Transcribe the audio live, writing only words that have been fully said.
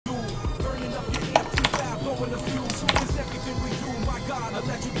blowing the fuse. It's everything we do, my God, I'll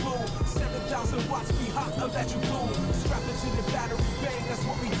let you blow. 7,000 watts be hot, I'll let you blow. Strapped into the battery, bang, that's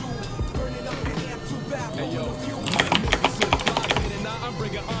what we do. Burning up your amp too bad, blowing the fuse. Magnificent, fly, and I'm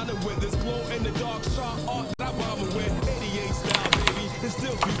bringing honor with this glow in the dark, sharp art that I bomb with. 88 style, baby, it's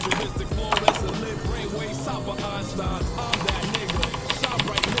still futuristic flow. That's a lit brainwave, top of Einstein's. I'm that nigga, shine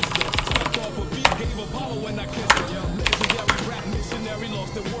bright mister. Stepped off a beat, gave Apollo when I kissed her. Legendary rap missionary,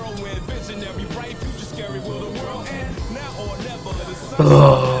 lost in whirlwind. Visionary, bright future, scary, will the world end? Now or never, the sun.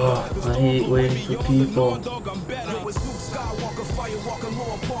 I hate waiting for people. Skywalker, firewalker,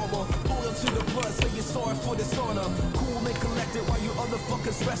 Lord Palmer. Loyal to the blood, so you're sorry for dishonor. Cool and collected while you other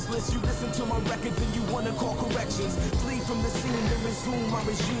fuckers restless. You listen to my record, then you wanna call corrections. Flee from the scene, then resume my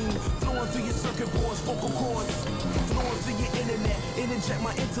regime. Flowing through your circuit boards, vocal cords. Flowing through your internet. Interject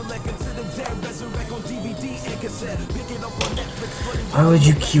my intellect into the dead. Resurrect on DVD and cassette. Pick it up on Netflix. Why would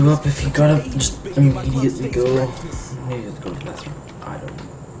you queue up if you gotta just immediately go? Maybe let's go to the bathroom. I don't know.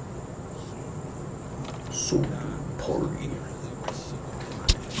 So party.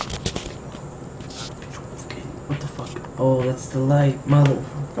 What the fuck? Oh, that's the light,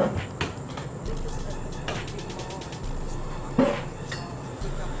 motherfucker.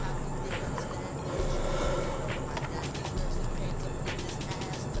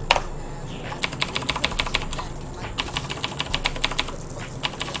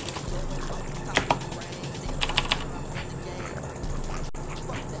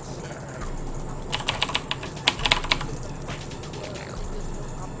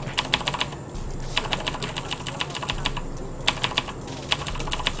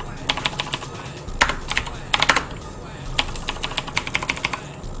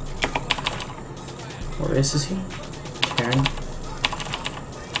 Where is he? Karen?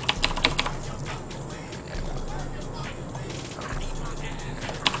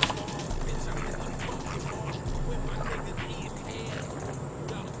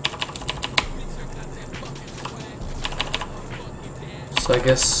 So I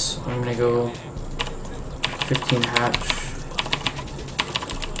guess I'm gonna go 15 hatch.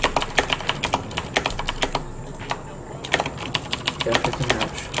 Yeah, 15 hatch.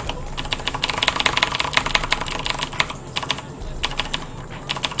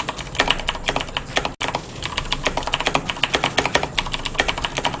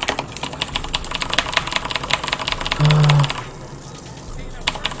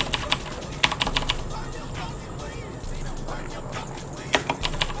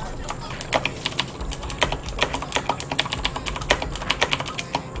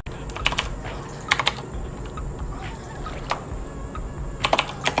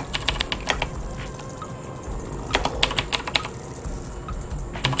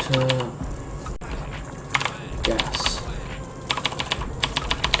 Gas.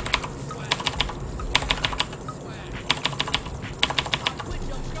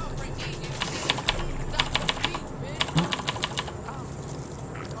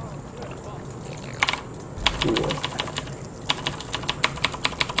 Cool.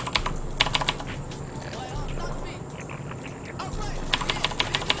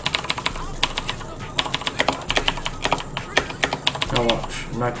 Now watch.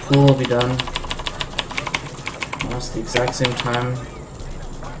 My pool will be done almost the exact same time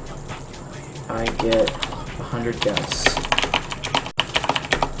I get 100 gas,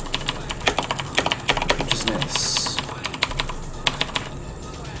 which is nice.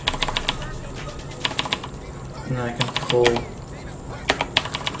 And then I can pull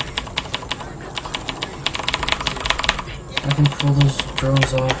those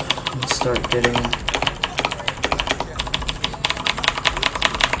drones off and start getting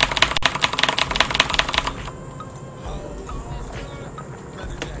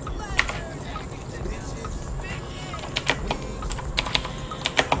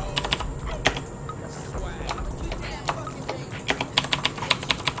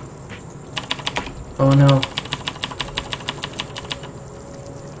oh no.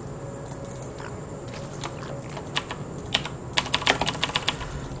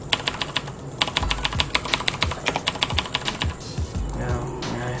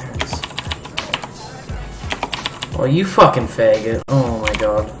 Oh, you fucking faggot. Oh my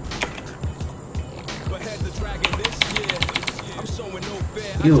god.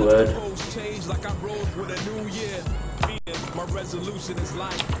 You would. My resolution is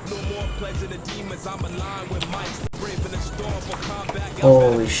life. No more pledging the demons. I'm aligned with mice. Brave in the storm for combat.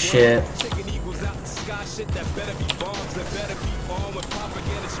 Holy shit. Taking eagles out the sky. Shit that better be bombs. That better be armed with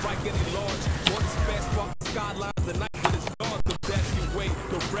propaganda. Strike any launch. Once fast spark the skylines. The night that is dawn. The best you wait.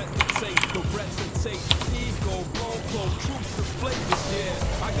 The breath to take. The breath to take. Ego, blow, troops display this year.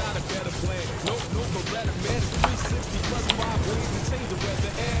 I got a better plan. No, Beretta man.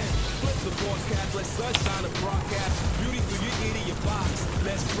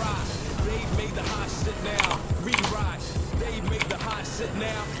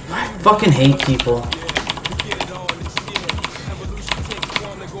 I fucking hate people.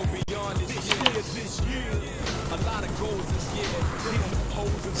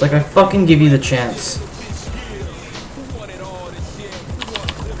 It's like I fucking give you the chance.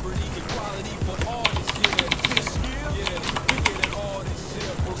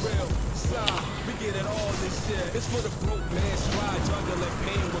 It's for the broke man, stride, jungle and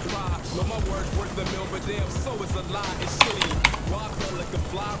pain with pride. No, my words worth the mill, but damn, so is a lie, it's shitty. Why feel like a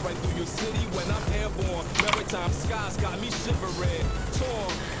fly right through your city when I'm airborne? Maritime skies got me shivering.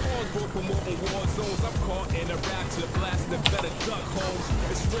 Torn, all broke promoting war zones. I'm caught in a rapture, blasting better duck holes.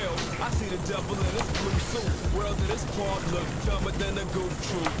 It's real, I see the devil in his blue suit. World of this part look dumber than a goof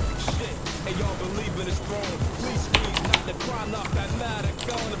troop. Shit, and y'all believe in his throne. Please squeeze, not the crime, not that matter.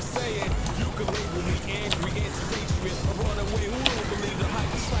 Know what I'm saying? You can label me angry, anti-patriot, a runaway who don't believe the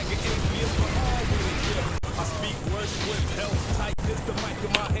hype is like an atheist, but all with it, yeah. I speak words with health, tight, this the mic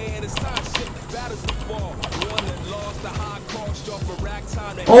in my hand, it's time shit, battles to fall. One that lost the high cost, off a rack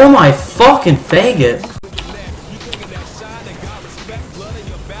time. Oh my fucking faggot. You thinking that shine and got respect, blood in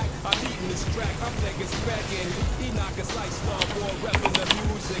your back, I'm eating this track, I'm thinking specking. He knock a sight star boy, repping the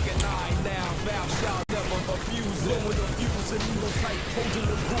music, and I now vow shall never abuse it. With a fuse and needle tight, holding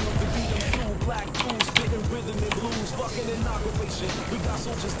the groove, the beat them through, black blues, spitting rhythm and blues, fucking inauguration. We got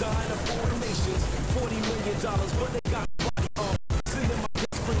soldiers dying of foreign nations, $40 million, but they got sending my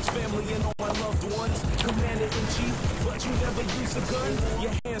best friends, family, and all my loved ones. Commander-in-chief, but you never use a gun.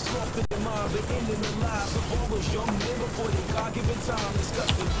 Your hands softer than mine, but ending the lives of all those young men before they God-given time.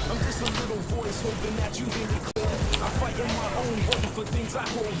 Disgusting. I'm just a little voice hoping that you hear me clear. I fight in my own way for things I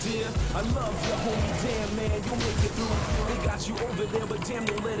hold dear. I love you, homie, damn man, you'll make it through. They got you over there, but damn,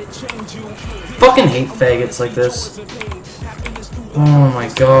 they let it change you. Fucking hate faggots like this. Oh my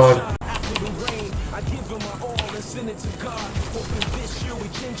god. After the rain, I give them my all and send it to God. Hoping this year we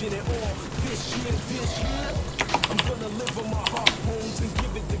changing it all. This year, I'm gonna live on my heart homes and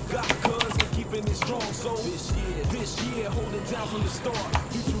give it to God, cause I'm keeping it strong. So this year, hold it down from the start.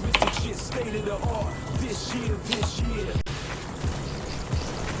 Futuristic shit, state of the art. This year.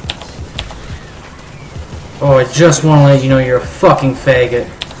 Oh, I just want to let you know you're a fucking faggot.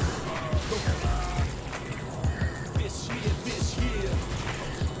 This year.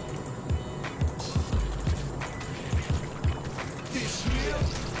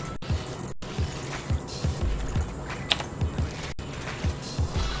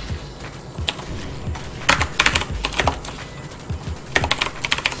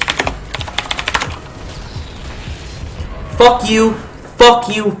 Fuck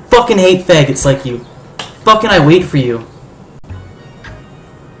you, fucking hate faggots like you. Fucking I wait for you.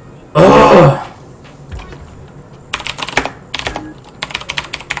 Ugh.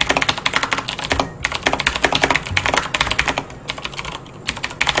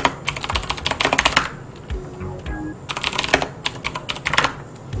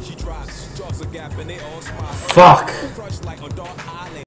 Fuck.